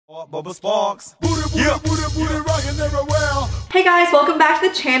Hey guys, welcome back to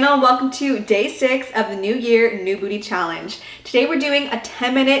the channel. Welcome to day 6 of the new year, new booty challenge. Today we're doing a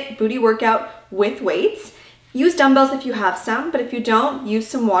 10-minute booty workout with weights. Use dumbbells if you have some, but if you don't, use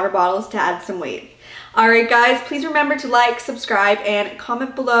some water bottles to add some weight. Alright guys, please remember to like, subscribe, and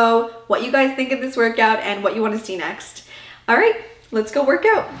comment below what you guys think of this workout and what you want to see next. Alright, let's go work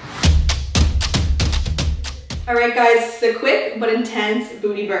out. Alright guys, it's a quick but intense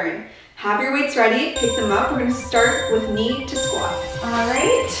booty burn. Have your weights ready, pick them up. We're going to start with knee to squat.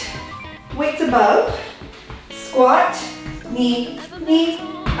 Alright, weights above, squat, knee, knee,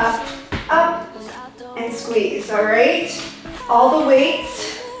 up, up, and squeeze, alright? All the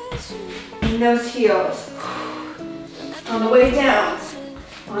weights in those heels. On the way down,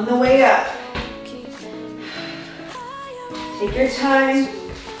 on the way up. Take your time.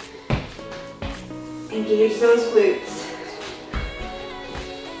 Engage those glutes.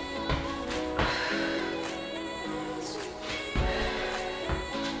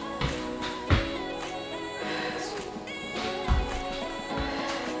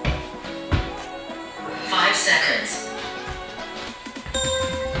 Seconds.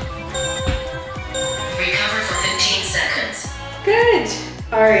 Recover for 15 seconds. Good.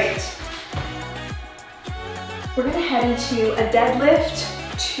 All right. We're going to head into a deadlift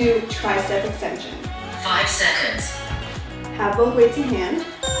to tricep extension. 5 seconds. Have both weights in hand.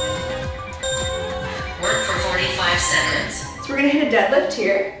 Work for 45 seconds. So we're going to hit a deadlift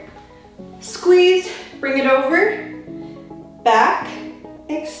here. Squeeze, bring it over, back,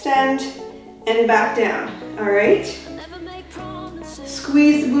 extend, and back down. All right.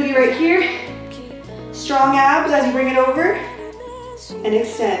 Squeeze the booty right here. Strong abs as you bring it over and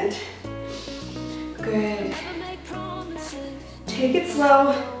extend. Good. Take it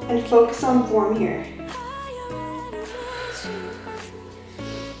slow and focus on form here.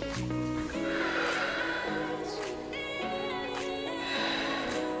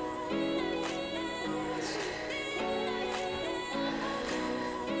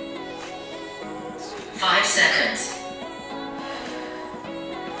 Five seconds.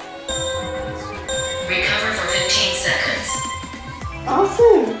 Recover for 15 seconds.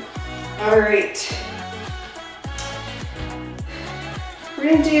 Awesome. All right. We're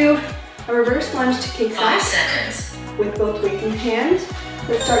gonna do a reverse lunge to kick 5 seconds. with both weights in hand.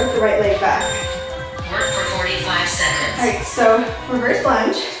 Let's start with the right leg back. Work for 45 seconds. All right, so reverse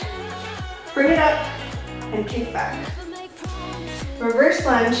lunge. Bring it up and kick back. Reverse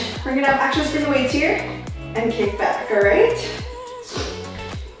lunge, bring it up, actually spin the weights here, and kick back, all right?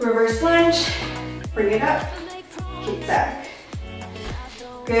 Reverse lunge, bring it up, kick back.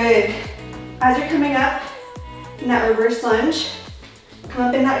 Good. As you're coming up in that reverse lunge, come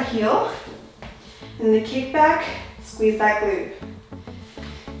up in that heel, and the kick back, squeeze that glute.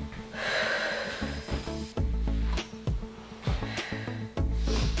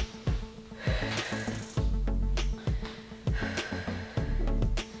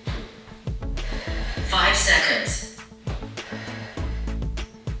 Seconds.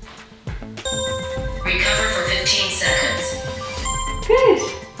 Recover for 15 seconds. Good.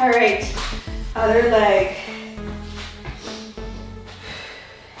 All right. Other leg.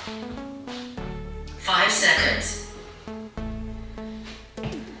 5 seconds.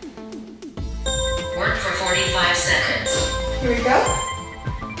 Work for 45 seconds. Here we go.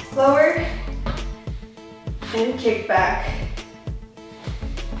 Slower. And kick back.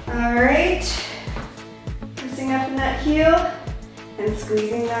 All right. Up in that heel and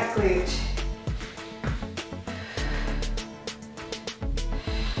squeezing that glute.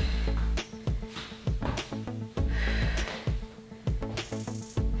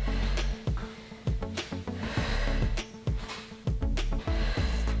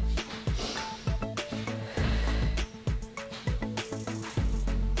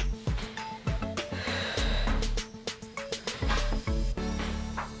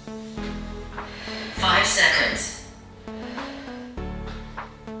 Seconds.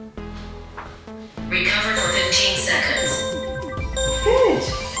 Recover for 15 seconds. Good.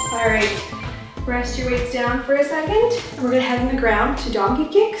 All right. Rest your weights down for a second. And we're gonna head on the ground to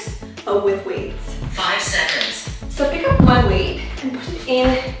donkey kicks with weights. 5 seconds. So pick up one weight and put it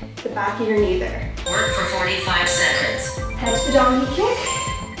in the back of your knee there. Work for 45 seconds. Head to the donkey kick.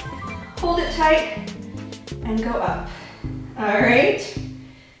 Hold it tight and go up. All right.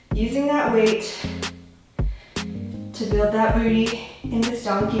 Using that weight to build that booty in this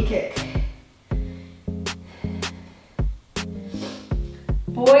donkey kick.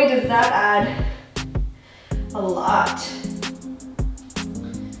 Boy, does that add a lot.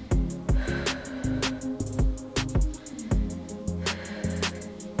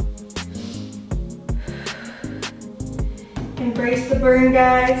 Embrace the burn,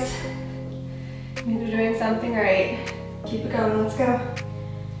 guys. You're doing something right. Keep it going, let's go.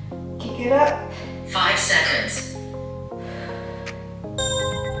 Kick it up. 5 seconds.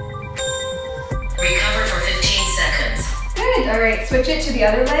 Recover for 15 seconds. Good, all right, switch it to the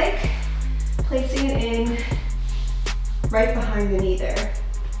other leg. Placing it in right behind the knee there.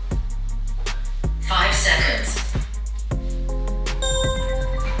 5 seconds.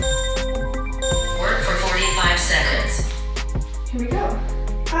 Work for 45 seconds. Here we go.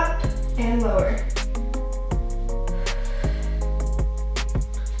 Up and lower.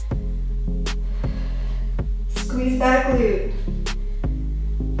 Squeeze that glute.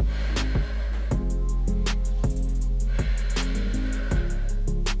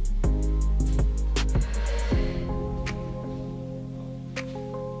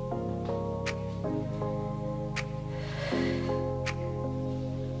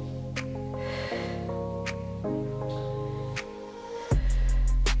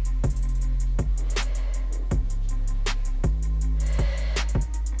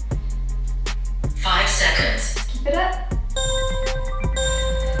 Keep it up.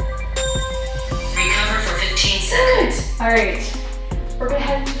 Recover for 15 seconds. All right, we're gonna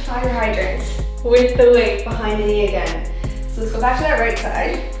head into fire hydrants with the weight behind the knee again. So let's go back to that right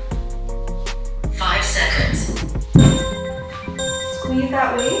side. 5 seconds. Squeeze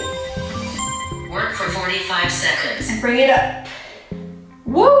that weight Work for 45 seconds. and bring it up.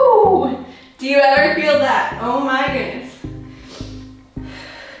 Woo! Do you ever feel that? Oh my goodness.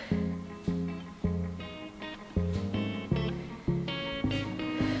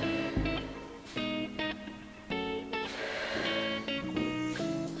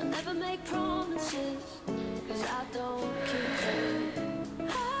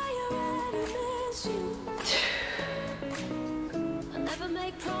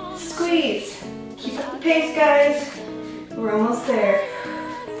 Squeeze. Keep up the pace, guys. We're almost there.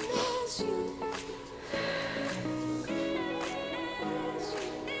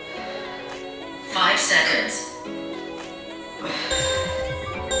 Five seconds.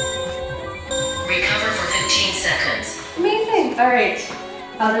 Recover for 15 seconds. Amazing. All right,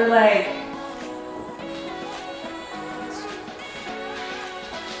 other leg.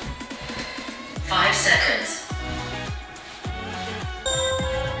 Five seconds.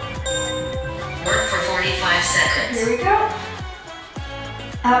 Work for 45 seconds. Here we go.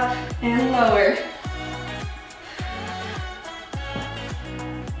 Up and lower.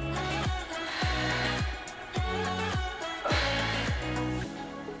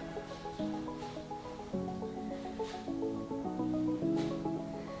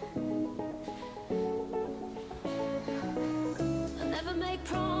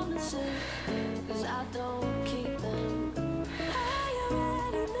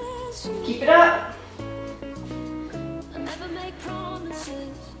 Keep it up. I never make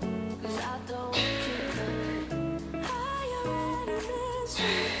promises, 'cause I don't keep them. I already miss you.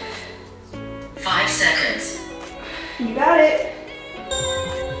 5 seconds. You got it.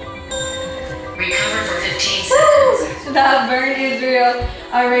 Recover for 15 seconds. Woo! That burn is real.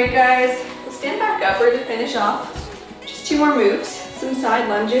 All right, guys. We'll stand back upward to finish off. Just 2 more moves. Some side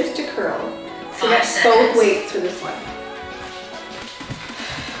lunges to curl. So 5 get seconds. both weights for this one.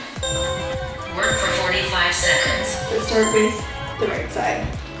 Work for 45 seconds. Let's start with the right side.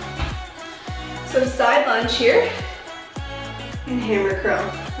 So side lunge here and hammer curl,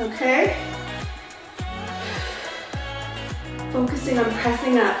 okay? Focusing on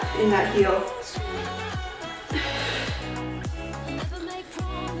pressing up in that heel.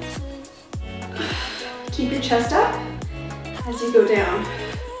 Keep your chest up as you go down.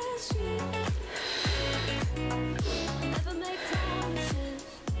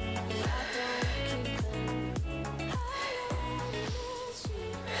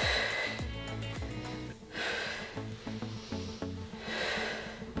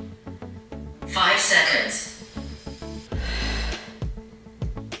 Seconds.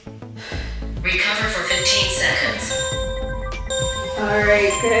 Recover for 15 seconds. All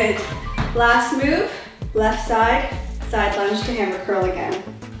right, good. Last move, left side, side lunge to hammer curl again.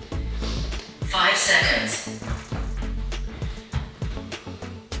 5 seconds.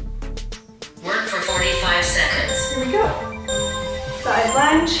 Work for 45 seconds. Here we go. Side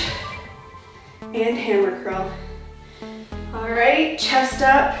lunge and hammer curl. All right, chest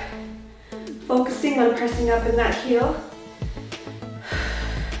up. Focusing on pressing up in that heel.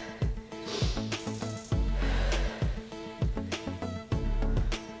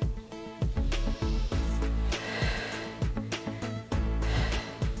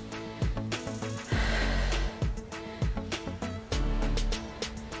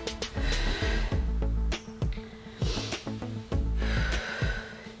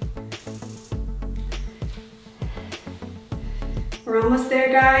 We're almost there,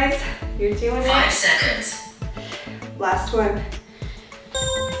 guys. You're doing 5 it. seconds. Last one.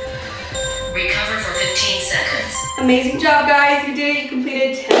 Recover for 15 seconds. Amazing job, guys. You did it. You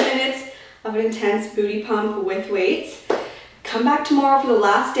completed 10 minutes of an intense booty pump with weights. Come back tomorrow for the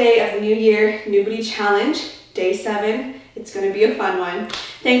last day of the new year, New Booty Challenge, day 7. It's gonna be a fun one.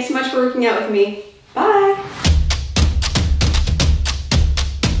 Thanks so much for working out with me. Bye.